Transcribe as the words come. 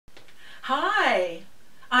Hi,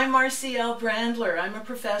 I'm Marcielle Brandler. I'm a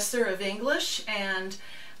professor of English, and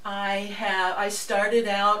I started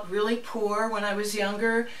out really poor when I was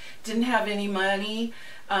younger, didn't have any money.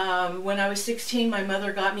 When I was 16, my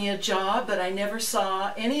mother got me a job, but I never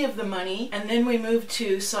saw any of the money. And then we moved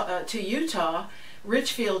to Utah,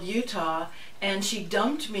 Richfield, Utah, and she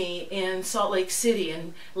dumped me in Salt Lake City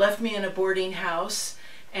and left me in a boarding house.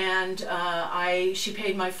 And she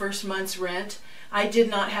paid my first month's rent. I did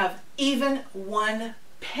not have even one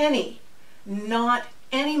penny, not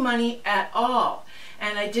any money at all.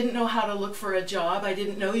 And I didn't know how to look for a job. I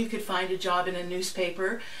didn't know you could find a job in a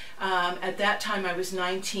newspaper. At that time I was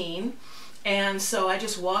 19. And so I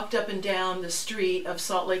just walked up and down the street of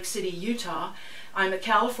Salt Lake City, Utah. I'm a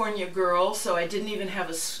California girl, so I didn't even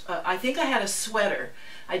have I think I had a sweater.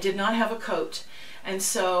 I did not have a coat. And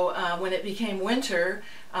so when it became winter,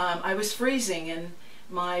 I was freezing, and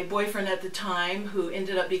my boyfriend at the time, who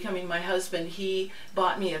ended up becoming my husband, he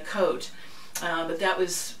bought me a coat. But that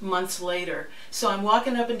was months later. So I'm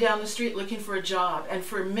walking up and down the street looking for a job, and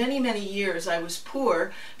for many, many years I was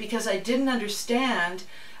poor because I didn't understand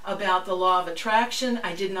about the law of attraction.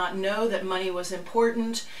 I did not know that money was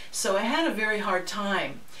important, so I had a very hard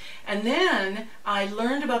time. And then I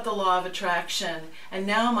learned about the law of attraction, and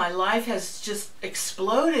now my life has just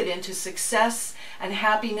exploded into success and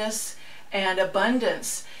happiness and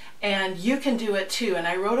abundance, and you can do it too. And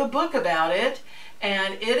I wrote a book about it,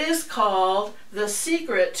 and it is called The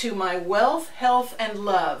Secret to My Wealth, Health, and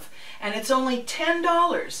Love, and it's only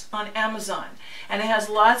 $10 on Amazon, and it has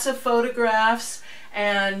lots of photographs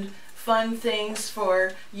and fun things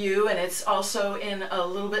for you, and it's also in a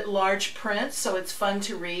little bit large print, so it's fun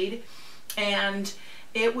to read. And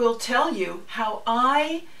it will tell you how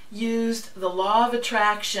I used the law of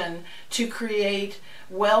attraction to create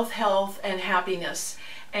wealth, health, and happiness.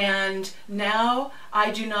 And now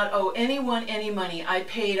I do not owe anyone any money. I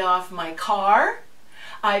paid off my car,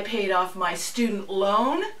 I paid off my student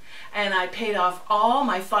loan, and I paid off all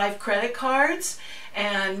my 5 credit cards,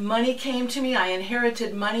 and money came to me. I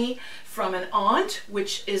inherited money from an aunt,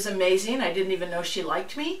 which is amazing. I didn't even know she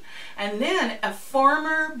liked me. And then a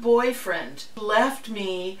former boyfriend left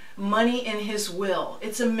me money in his will.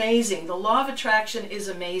 It's amazing. The law of attraction is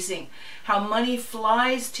amazing. How money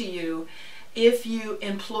flies to you if you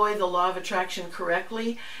employ the law of attraction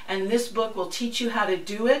correctly. And this book will teach you how to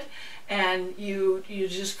do it, and you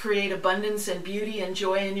just create abundance and beauty and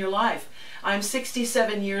joy in your life. I'm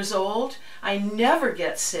 67 years old. I never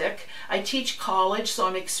get sick. I teach college, so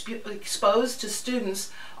I'm exposed to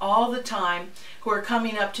students all the time who are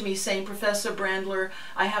coming up to me saying, "Professor Brandler,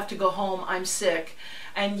 I have to go home, I'm sick."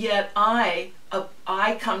 And yet I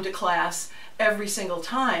come to class every single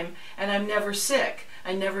time, and I'm never sick.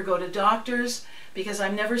 I never go to doctors because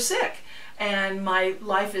I'm never sick. And my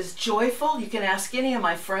life is joyful. You can ask any of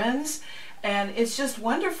my friends, and it's just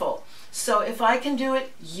wonderful. So if I can do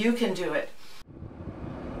it, you can do it.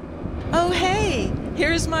 Oh hey,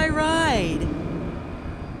 here's my ride.